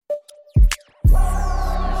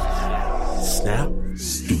Snap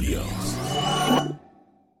Studios.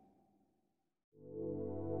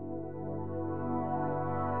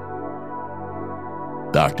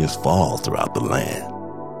 Darkness falls throughout the land.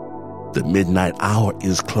 The midnight hour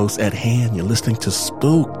is close at hand. You're listening to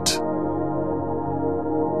Spooked.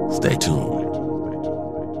 Stay tuned.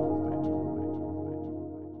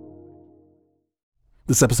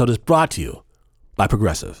 This episode is brought to you by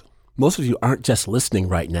Progressive. Most of you aren't just listening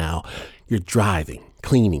right now. You're driving,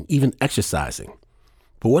 cleaning, even exercising.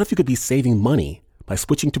 But what if you could be saving money by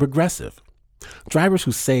switching to Progressive? Drivers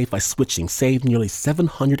who save by switching save nearly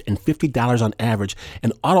 $750 on average,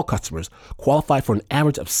 and auto customers qualify for an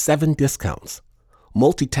average of 7 discounts.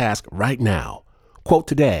 Multitask right now. Quote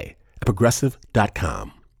today at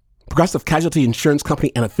Progressive.com. Progressive Casualty Insurance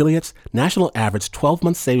Company and Affiliates, national average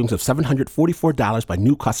 12-month savings of $744 by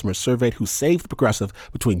new customers surveyed who saved Progressive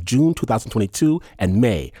between June 2022 and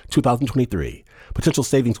May 2023. Potential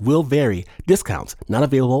savings will vary. Discounts not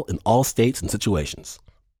available in all states and situations.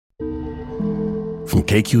 From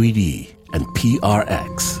KQED and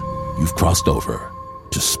PRX, you've crossed over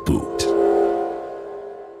to Spooked.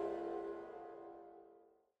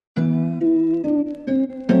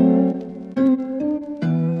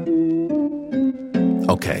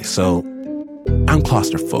 Okay, so I'm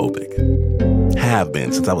claustrophobic. Have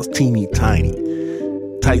been since I was teeny tiny.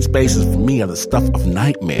 Tight spaces for me are the stuff of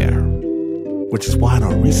nightmare, which is why on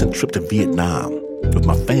a recent trip to Vietnam with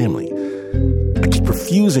my family, I keep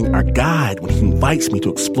refusing our guide when he invites me to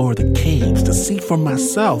explore the caves to see for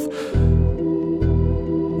myself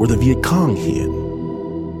where the Viet Cong hid,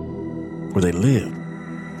 where they lived,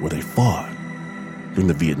 where they fought during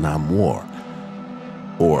the Vietnam War,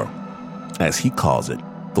 or, as he calls it,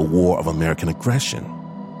 the War of American Aggression.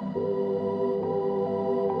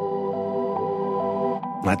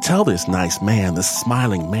 And I tell this nice man, this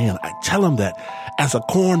smiling man, I tell him that as a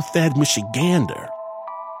corn-fed Michigander,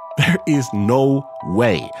 there is no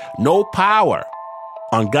way, no power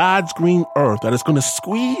on God's green earth that is going to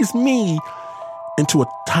squeeze me into a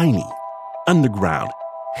tiny, underground,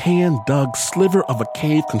 hand-dug sliver of a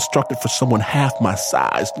cave constructed for someone half my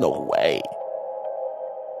size. No way.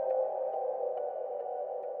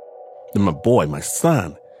 Then my boy, my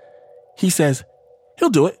son, he says he'll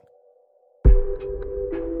do it.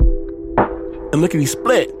 And lickety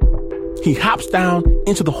split, he hops down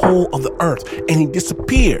into the hole of the earth and he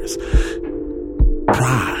disappears.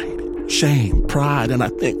 Pride, shame, pride. And I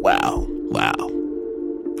think, wow,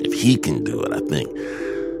 if he can do it, I think,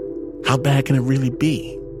 how bad can it really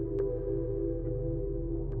be?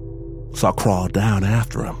 So I crawl down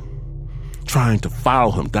after him, trying to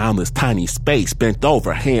follow him down this tiny space, bent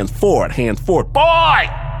over, hands forward, boy!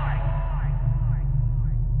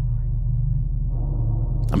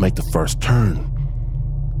 I make the first turn.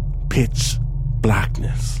 Pitch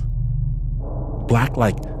blackness. Black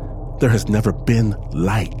like there has never been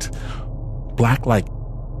light. Black like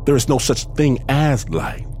there is no such thing as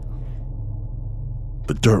light.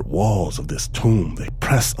 The dirt walls of this tomb, they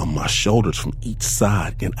press on my shoulders from each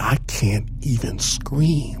side, and I can't even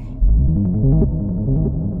scream.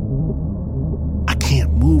 I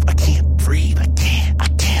can't move, I can't breathe, I can't.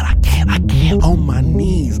 On my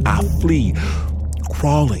knees, I flee,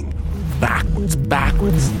 crawling backwards.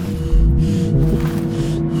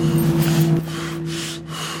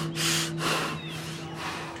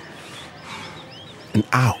 And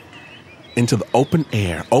out into the open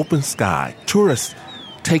air, open sky, tourists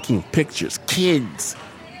taking pictures, kids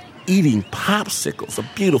eating popsicles, a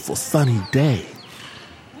beautiful sunny day.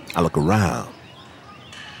 I look around,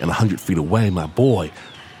 and 100 feet away, my boy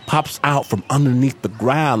pops out from underneath the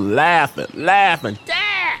ground, laughing.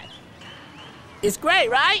 Dad! It's great,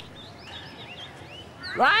 right?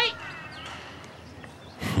 Right?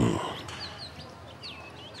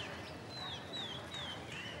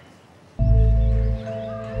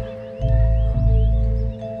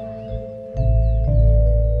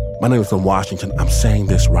 My name is from Washington. I'm saying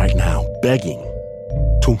this right now, begging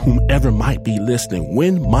to whomever might be listening,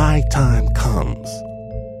 when my time comes,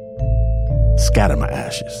 scatter my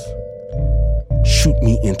ashes. Shoot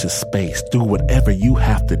me into space. Do whatever you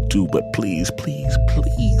have to do, but please,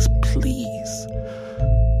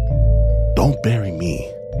 don't bury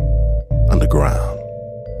me underground.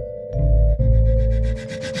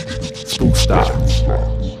 Spook starts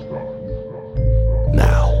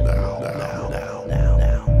now.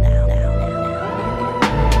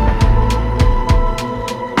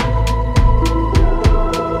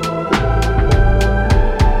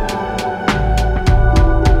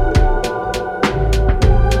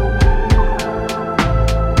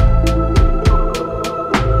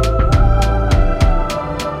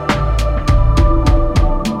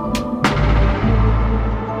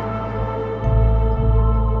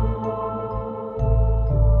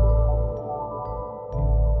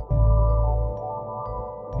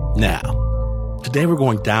 Today we're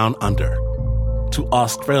going down under to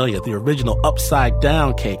Australia, the original upside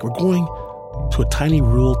down cake. We're going to a tiny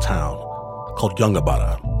rural town called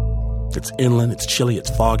Yungaburra. It's inland, it's chilly, it's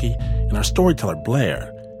foggy, and our storyteller,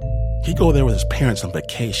 Blair, he'd go there with his parents on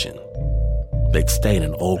vacation. They'd stay in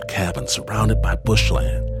an old cabin surrounded by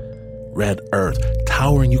bushland, red earth,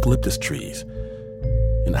 towering eucalyptus trees.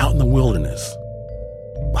 And out in the wilderness,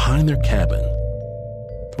 behind their cabin,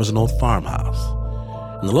 there was an old farmhouse.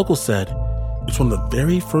 And the locals said it was one of the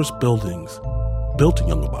very first buildings built in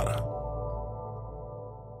Yungaburra.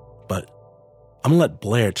 But I'm going to let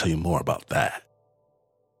Blair tell you more about that.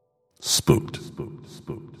 Spooked.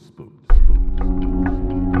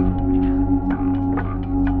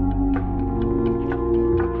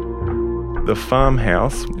 The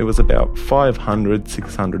farmhouse, it was about 500,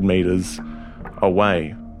 600 metres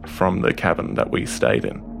away from the cabin that we stayed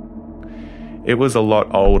in. It was a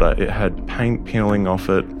lot older. It had paint peeling off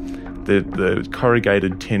it. The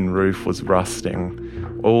corrugated tin roof was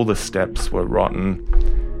rusting. All the steps were rotten.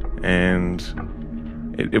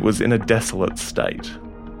 And it was in a desolate state.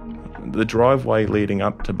 The driveway leading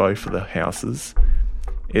up to both of the houses,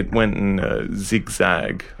 it went in a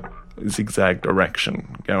zigzag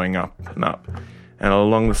direction, going up and up. And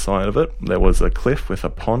along the side of it, there was a cliff with a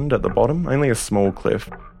pond at the bottom, only a small cliff.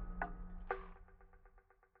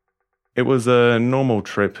 It was a normal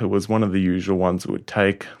trip. It was one of the usual ones it would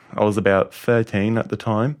take. I was about 13 at the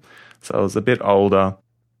time, so I was a bit older.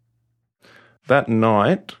 That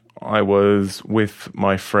night, I was with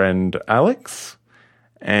my friend Alex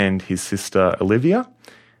and his sister Olivia.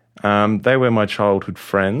 They were my childhood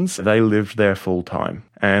friends. They lived there full time.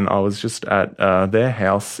 And I was just at their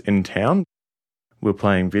house in town. We were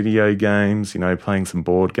playing video games, playing some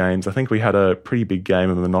board games. I think we had a pretty big game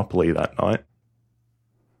of Monopoly that night.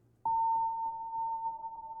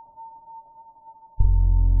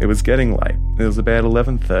 It was getting late. It was about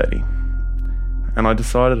 11:30. And I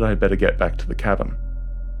decided I'd better get back to the cabin.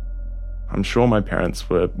 I'm sure my parents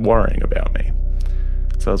were worrying about me.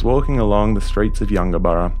 So I was walking along the streets of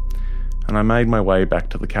Yungaburra, and I made my way back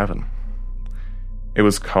to the cabin. It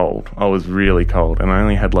was cold. I was really cold, and I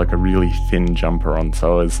only had a really thin jumper on,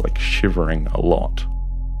 so I was shivering a lot.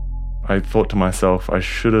 I thought to myself, I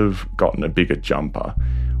should have gotten a bigger jumper,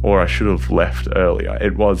 or I should have left earlier.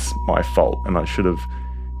 It was my fault, and I should have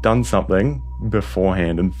done something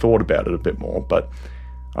beforehand and thought about it a bit more, but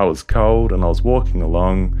I was cold and I was walking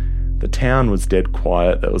along. The town was dead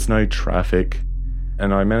quiet. There was no traffic.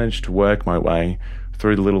 And I managed to work my way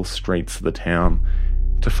through the little streets of the town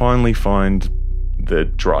to finally find the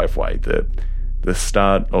driveway, the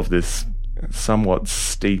start of this somewhat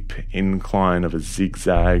steep incline of a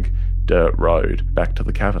zigzag dirt road back to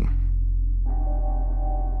the cabin.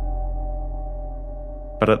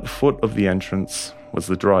 But at the foot of the entrance was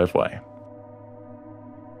the driveway.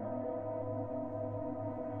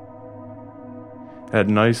 It had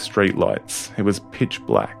no street lights. It was pitch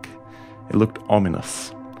black. It looked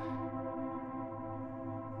ominous.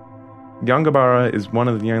 Yungaburra is one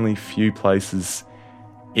of the only few places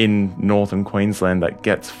in northern Queensland that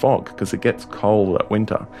gets fog, because it gets cold at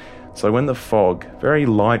winter. So when the fog, very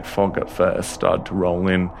light fog at first, started to roll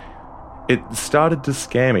in, it started to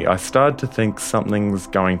scare me. I started to think something's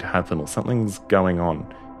going to happen or something's going on.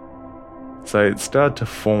 So it started to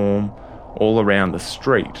form all around the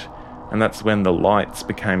street, and that's when the lights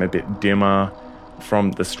became a bit dimmer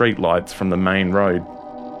from the street lights from the main road.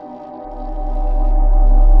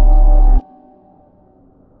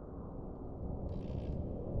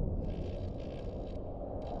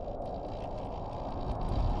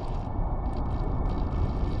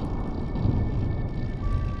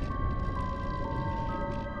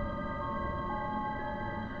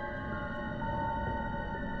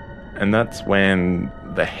 And that's when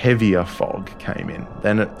the heavier fog came in.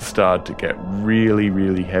 Then it started to get really,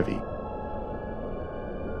 really heavy.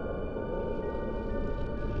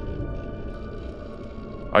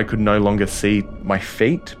 I could no longer see my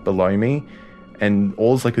feet below me, and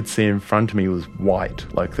all I could see in front of me was white.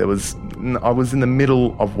 I was in the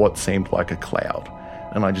middle of what seemed like a cloud,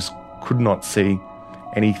 and I just could not see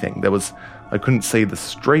anything. I couldn't see the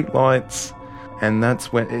street lights. And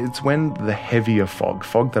that's when the heavier fog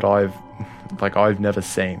that I've never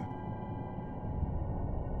seen.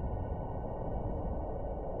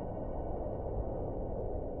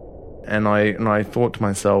 And I thought to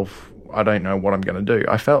myself, I don't know what I'm going to do.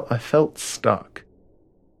 I felt stuck.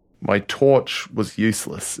 My torch was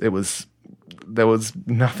useless. There was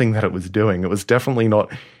nothing that it was doing. It was definitely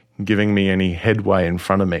not giving me any headway in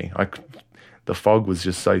front of me. The fog was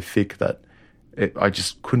just so thick that I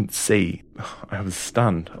just couldn't see. I was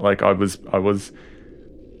stunned. I was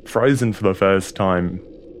frozen for the first time.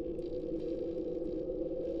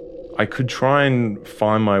 I could try and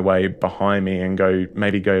find my way behind me and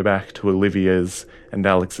maybe go back to Olivia's and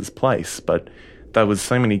Alex's place, but there was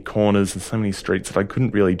so many corners and so many streets that I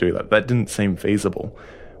couldn't really do that. That didn't seem feasible.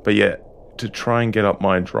 But yet, to try and get up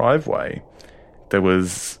my driveway, there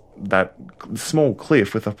was that small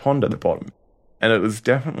cliff with a pond at the bottom. And it was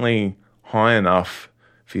definitely high enough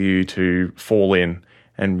for you to fall in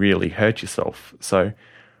and really hurt yourself. So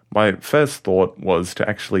my first thought was to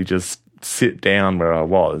actually just sit down where I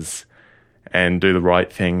was and do the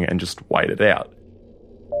right thing and just wait it out.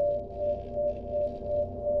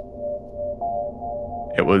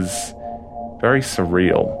 It was very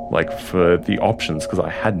surreal, like, for the options, because I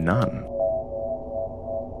had none.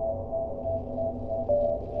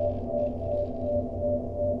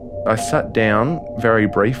 I sat down very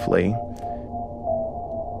briefly,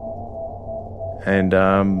 and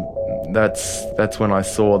that's when I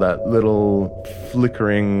saw that little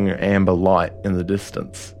flickering amber light in the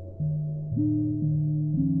distance.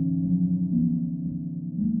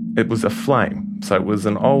 It was a flame, so it was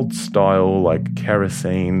an old style, like,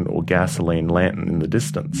 kerosene or gasoline lantern in the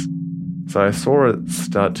distance. So I saw it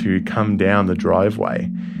start to come down the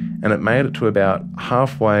driveway, and it made it to about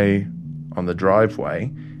halfway on the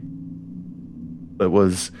driveway. It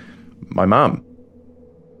was my mum.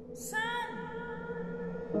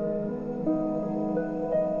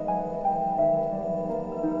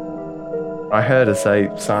 I heard her say,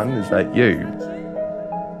 "Son, is that you?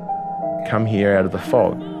 Come here out of the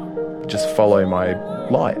fog. Just follow my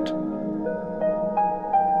light."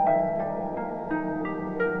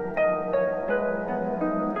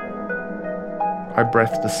 I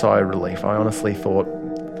breathed a sigh of relief. I honestly thought,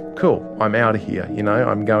 cool, I'm out of here,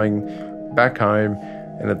 I'm going back home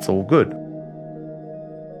and it's all good.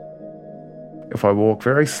 If I walk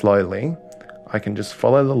very slowly, I can just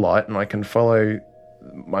follow the light and I can follow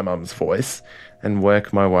my mum's voice and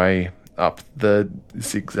work my way up the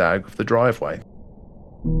zigzag of the driveway.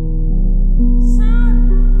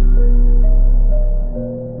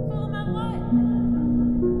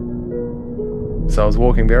 So I was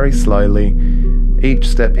walking very slowly, each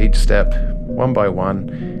step, one by one,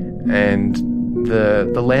 and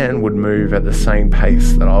the land would move at the same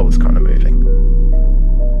pace that I was kind of moving.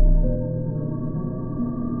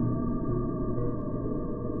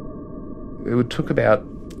 It took about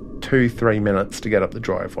 2-3 minutes to get up the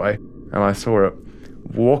driveway, and I saw it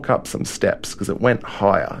walk up some steps because it went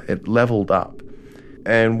higher, it leveled up.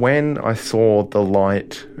 And when I saw the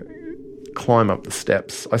light climb up the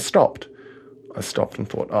steps, I stopped and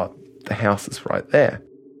thought, oh, the house is right there.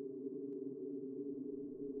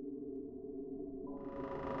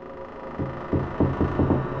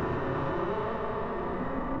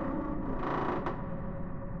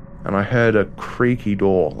 And I heard a creaky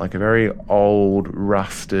door, like a very old,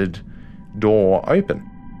 rusted door open.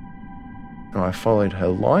 And I followed her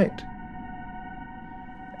light.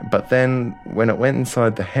 But then when it went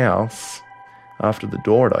inside the house, after the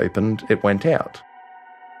door had opened, it went out.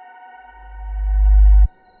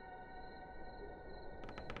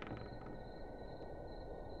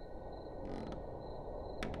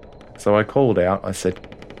 So I called out, I said,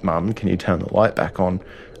 "Mum, can you turn the light back on?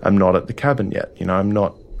 I'm not at the cabin yet, I'm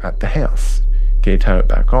not at the house. Can you turn it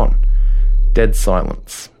back on?" Dead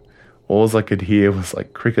silence. All I could hear was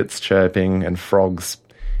like crickets chirping and frogs,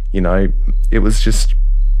 it was just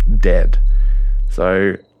dead.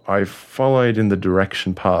 So I followed in the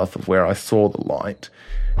direction path of where I saw the light,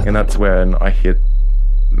 and that's when I hit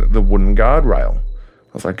the wooden guardrail.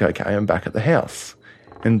 I was like, okay, I'm back at the house.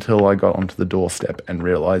 Until I got onto the doorstep and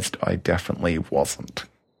realised I definitely wasn't.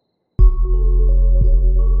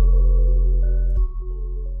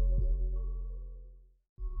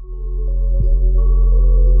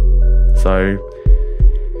 So,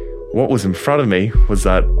 what was in front of me was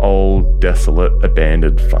that old, desolate,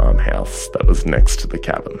 abandoned farmhouse that was next to the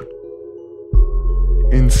cabin.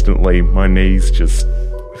 Instantly, my knees just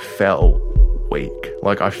felt weak.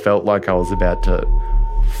 Like I felt like I was about to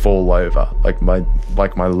fall over, like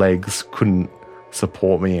my legs couldn't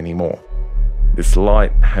support me anymore. This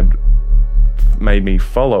light had made me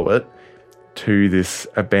follow it to this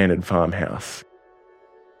abandoned farmhouse.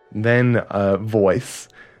 Then a voice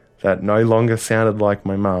that no longer sounded like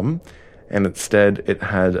my mum, and instead it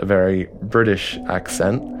had a very British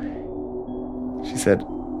accent. She said,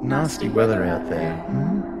 "Nasty weather out there."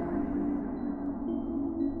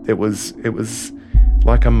 It was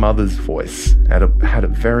like a mother's voice. Had a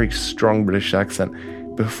very strong British accent.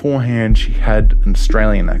 Beforehand, she had an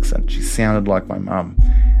Australian accent. She sounded like my mum.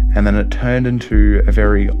 And then it turned into a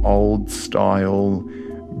very old-style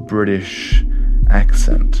British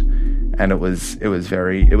accent. And it was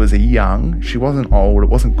a young, she wasn't old, it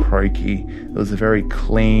wasn't croaky, it was a very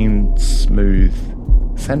clean, smooth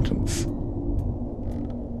sentence.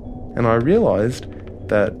 And I realised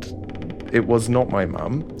that it was not my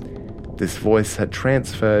mum. This voice had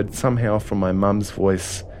transferred somehow from my mum's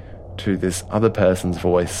voice to this other person's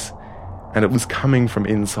voice, and it was coming from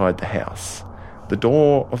inside the house. The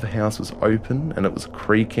door of the house was open and it was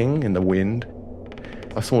creaking in the wind.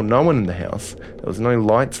 I saw no one in the house. There was no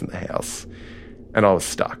lights in the house. And I was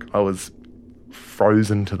stuck. I was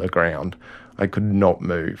frozen to the ground. I could not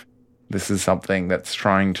move. This is something that's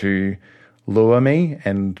trying to lure me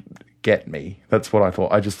and get me. That's what I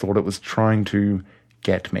thought. I just thought it was trying to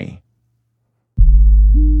get me.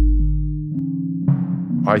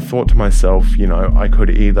 I thought to myself, I could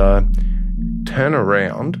either turn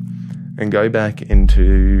around and go back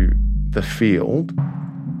into the field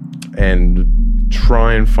and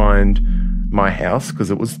try and find my house,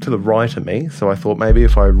 because it was to the right of me. So I thought maybe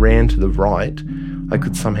if I ran to the right, I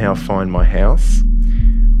could somehow find my house.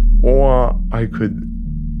 Or I could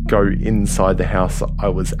go inside the house I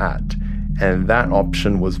was at. And that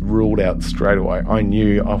option was ruled out straight away. I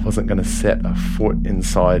knew I wasn't going to set a foot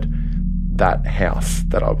inside that house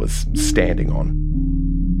that I was standing on.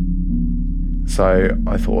 So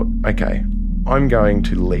I thought, okay, I'm going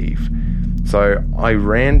to leave. So I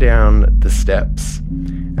ran down the steps,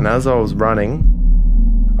 and as I was running,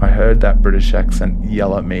 I heard that British accent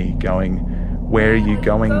yell at me going, "Where are you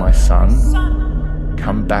going, my son?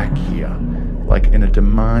 Come back here." Like in a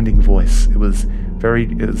demanding voice. It was very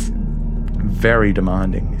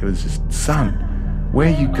demanding. It was just, "Son, where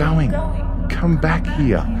are you going? Come back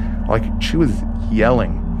here." Like she was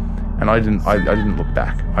yelling, and I didn't look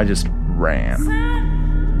back. I just ran.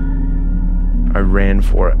 I ran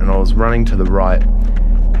for it, and I was running to the right,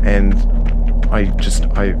 and I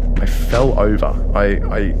fell over.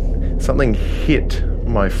 Something hit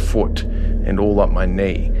my foot and all up my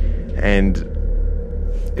knee, and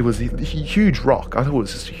it was a huge rock. I thought it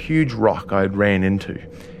was just a huge rock I had ran into,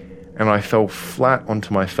 and I fell flat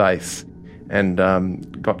onto my face and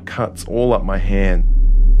got cuts all up my hand.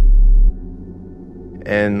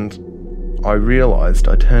 And I realised,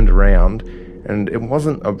 I turned around, and it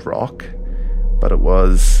wasn't a rock, but it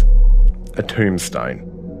was a tombstone.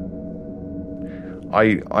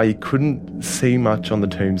 I couldn't see much on the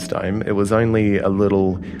tombstone. It was only a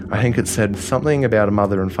little, I think it said something about a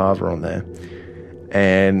mother and father on there.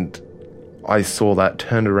 And I saw that,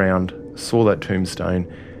 turned around, saw that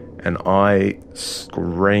tombstone, and I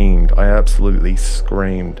screamed. I absolutely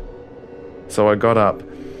screamed. So I got up,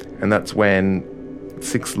 and that's when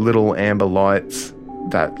 6 little amber lights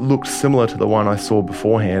that looked similar to the one I saw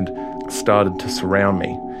beforehand started to surround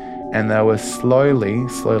me. And they were slowly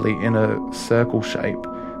in a circle shape,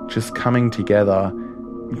 just coming together,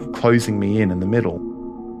 closing me in the middle.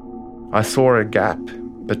 I saw a gap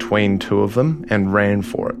between 2 of them and ran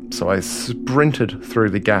for it. So I sprinted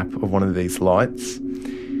through the gap of one of these lights,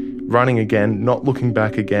 running again, not looking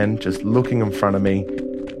back again, just looking in front of me.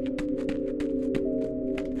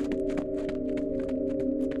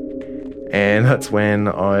 And that's when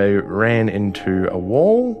I ran into a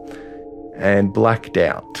wall and blacked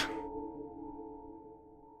out.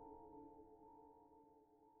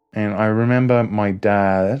 And I remember my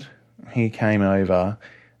dad, he came over.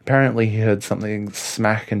 Apparently he heard something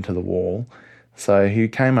smack into the wall. So he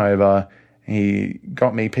came over, he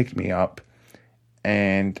got me, picked me up,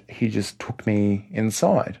 and he just took me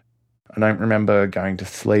inside. I don't remember going to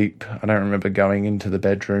sleep. I don't remember going into the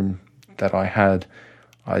bedroom that I had.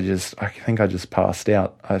 I think I just passed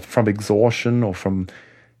out from exhaustion or from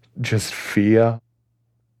just fear.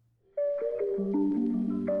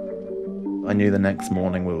 I knew the next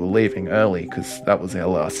morning we were leaving early because that was our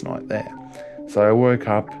last night there. So I woke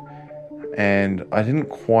up and I didn't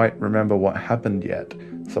quite remember what happened yet.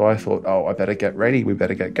 So I thought, I better get ready, we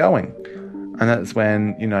better get going. And that's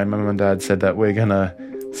when, Mum and Dad said that we're going to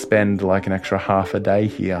spend like an extra half a day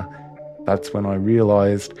here. That's when I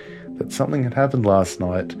realised that something had happened last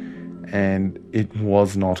night and it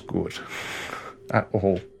was not good at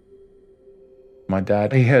all. My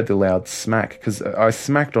dad, he heard the loud smack because I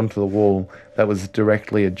smacked onto the wall that was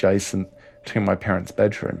directly adjacent to my parents'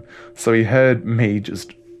 bedroom. So he heard me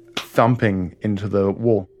just thumping into the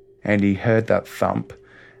wall, and he heard that thump,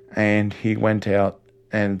 and he went out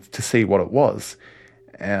and to see what it was,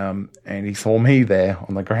 and he saw me there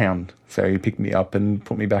on the ground. So he picked me up and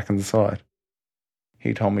put me back inside.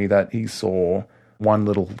 He told me that he saw one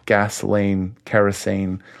little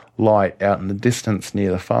kerosene light out in the distance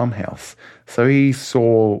near the farmhouse. So he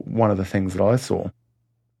saw one of the things that I saw.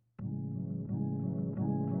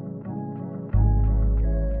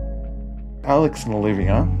 Alex and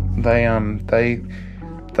Olivia,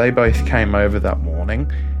 they both came over that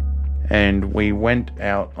morning, and we went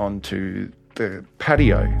out onto the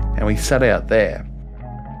patio and we sat out there,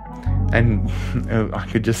 and I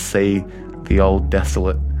could just see the old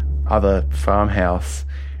desolate other farmhouse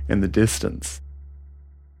in the distance.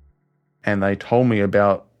 And they told me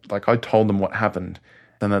about, I told them what happened,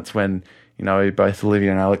 and that's when, both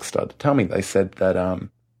Olivia and Alex started to tell me. They said that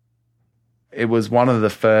it was one of the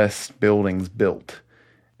first buildings built,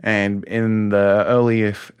 and in the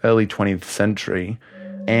early 20th century,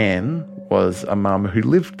 Anne was a mum who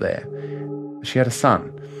lived there. She had a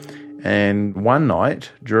son, and one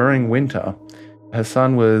night during winter, her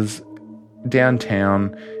son was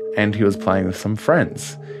downtown and he was playing with some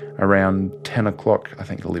friends around 10 o'clock, I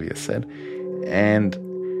think Olivia said, and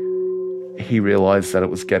he realised that it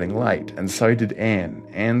was getting late, and so did Anne.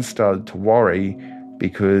 Anne started to worry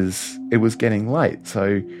because it was getting late,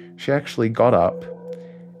 so she actually got up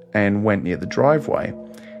and went near the driveway,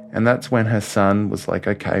 and that's when her son was like,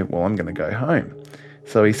 okay, well, I'm going to go home.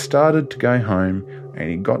 So he started to go home, and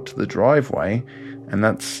he got to the driveway, and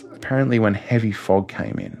that's apparently when heavy fog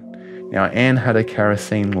came in. Now, Anne had a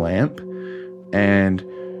kerosene lamp, and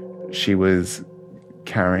she was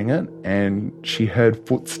carrying it, and she heard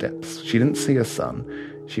footsteps. She didn't see her son.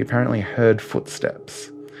 She apparently heard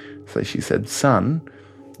footsteps. So she said, "Son,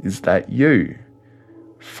 is that you?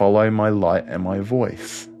 Follow my light and my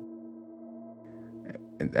voice."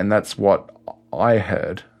 And that's what I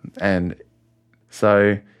heard. And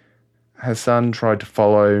so her son tried to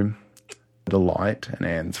follow the light and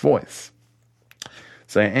Anne's voice.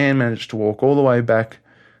 So Anne managed to walk all the way back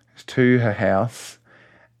to her house,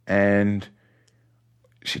 and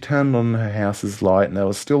she turned on her house's light, and there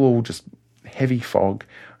was still all just heavy fog,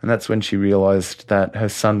 and that's when she realised that her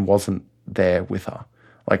son wasn't there with her.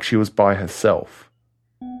 She was by herself.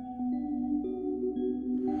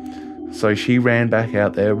 So she ran back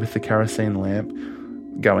out there with the kerosene lamp,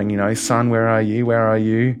 going, "Son, where are you? Where are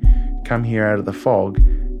you? Come here out of the fog."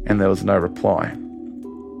 And there was no reply.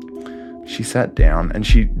 She sat down and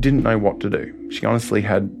she didn't know what to do. She honestly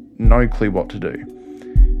had no clue what to do.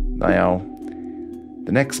 Now,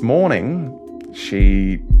 the next morning,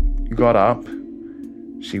 she got up,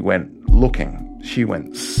 she went looking, she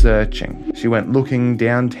went searching, she went looking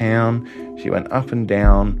downtown, she went up and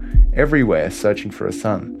down, everywhere searching for her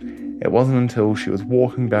son. It wasn't until she was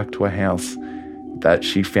walking back to her house that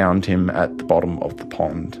she found him at the bottom of the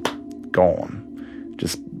pond, gone,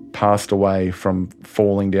 just passed away from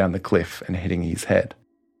falling down the cliff and hitting his head.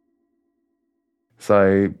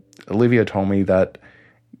 So Olivia told me that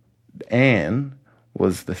Anne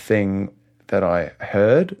was the thing that I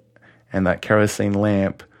heard, and that kerosene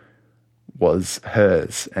lamp was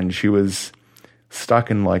hers, and she was stuck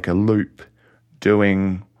in a loop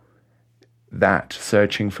doing that,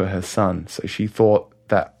 searching for her son. So she thought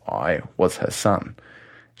that I was her son.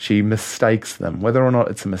 She mistakes them, whether or not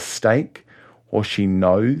it's a mistake or she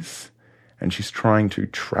knows and she's trying to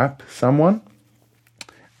trap someone.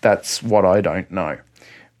 That's what I don't know.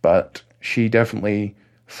 But she definitely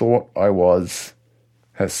thought I was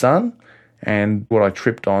her son, and what I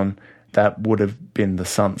tripped on, that would have been the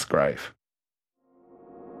son's grave.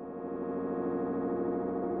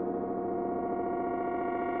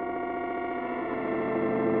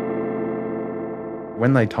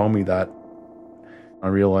 When they told me that, I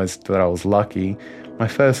realised that I was lucky. My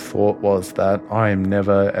first thought was that I am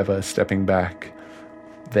never ever stepping back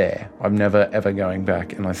there. I'm never ever going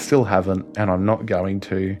back, and I still haven't, and I'm not going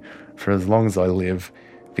to for as long as I live,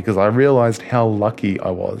 because I realised how lucky I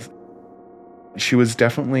was. She was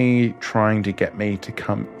definitely trying to get me to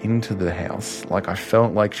come into the house. I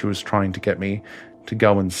felt like she was trying to get me to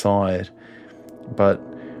go inside. But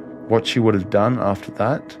what she would have done after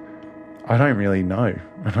that, I don't really know.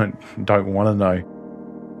 I don't want to know.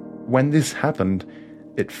 When this happened,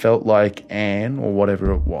 it felt like Anne, or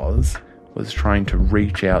whatever it was trying to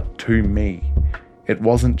reach out to me. It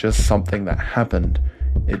wasn't just something that happened.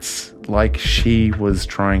 It's like she was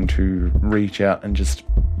trying to reach out and just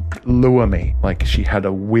lure me, like she had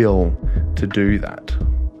a will to do that.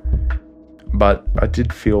 But I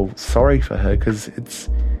did feel sorry for her, because it's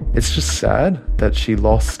just sad that she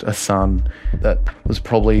lost a son that was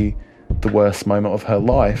probably the worst moment of her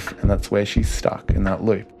life, and that's where she's stuck in that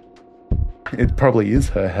loop. It probably is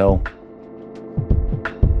her hell.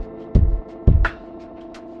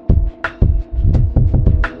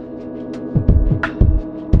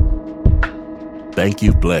 Thank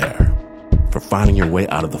you, Blair, for finding your way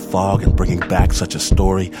out of the fog and bringing back such a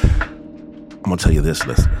story. I'm going to tell you this,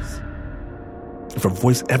 listeners. If a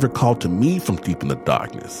voice ever called to me from deep in the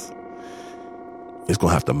darkness, is going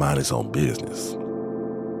to have to mind his own business.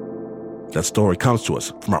 That story comes to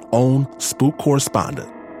us from our own spook correspondent,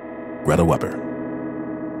 Greta Weber.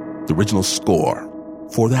 The original score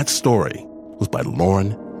for that story was by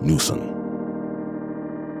Lauren Newsom.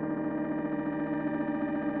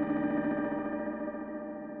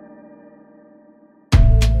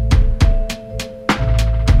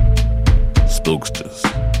 Spooksters,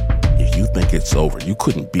 if you think it's over, you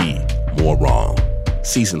couldn't be more wrong.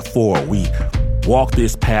 Season 4, we walk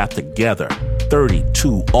this path together.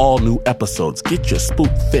 32 all-new episodes. Get your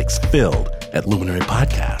spook fix filled at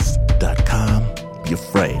luminarypodcast.com. Be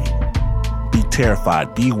afraid. Be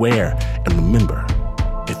terrified. Beware. And remember,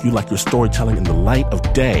 if you like your storytelling in the light of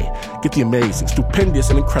day, get the amazing, stupendous,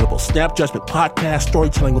 and incredible Snap Judgment Podcast,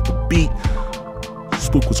 Storytelling with the Beat.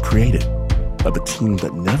 Spook was created by the team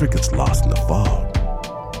that never gets lost in the fog.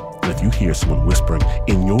 And if you hear someone whispering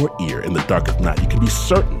in your ear in the dark of night, you can be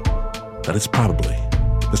certain that it's probably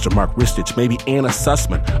Mr. Mark Ristich, maybe Anna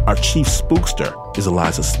Sussman. Our chief spookster is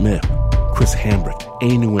Eliza Smith, Chris Hambrick,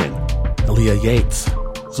 Amy Nguyen, Aaliyah Yates,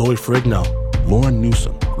 Zoe Frigno, Lauren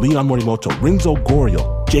Newsom, Leon Morimoto, Renzo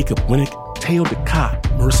Goriel, Jacob Winnick, Teo DeCott,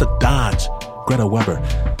 Marissa Dodge, Greta Weber,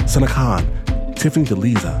 Sana Khan, Tiffany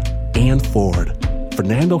DeLiza, Ann Ford,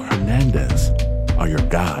 Fernando Hernandez are your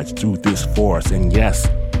guides through this forest. And yes,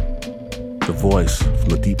 the voice from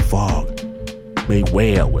the deep fog may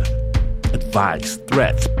wail with advice,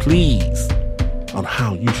 threats, pleas on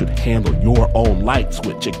how you should handle your own light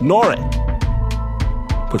switch. Ignore it.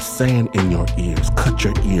 Put sand in your ears. Cut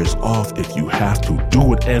your ears off if you have to. Do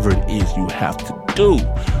whatever it is you have to do.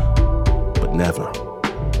 But never,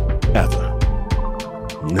 ever,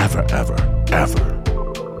 never, ever, ever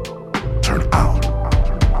turn out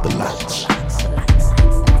the lights.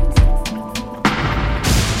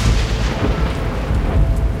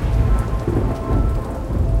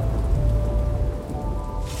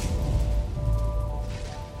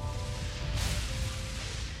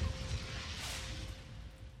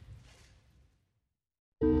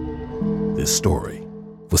 This story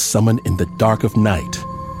was Summoned in the Dark of Night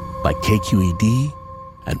by KQED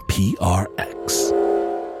and PRX.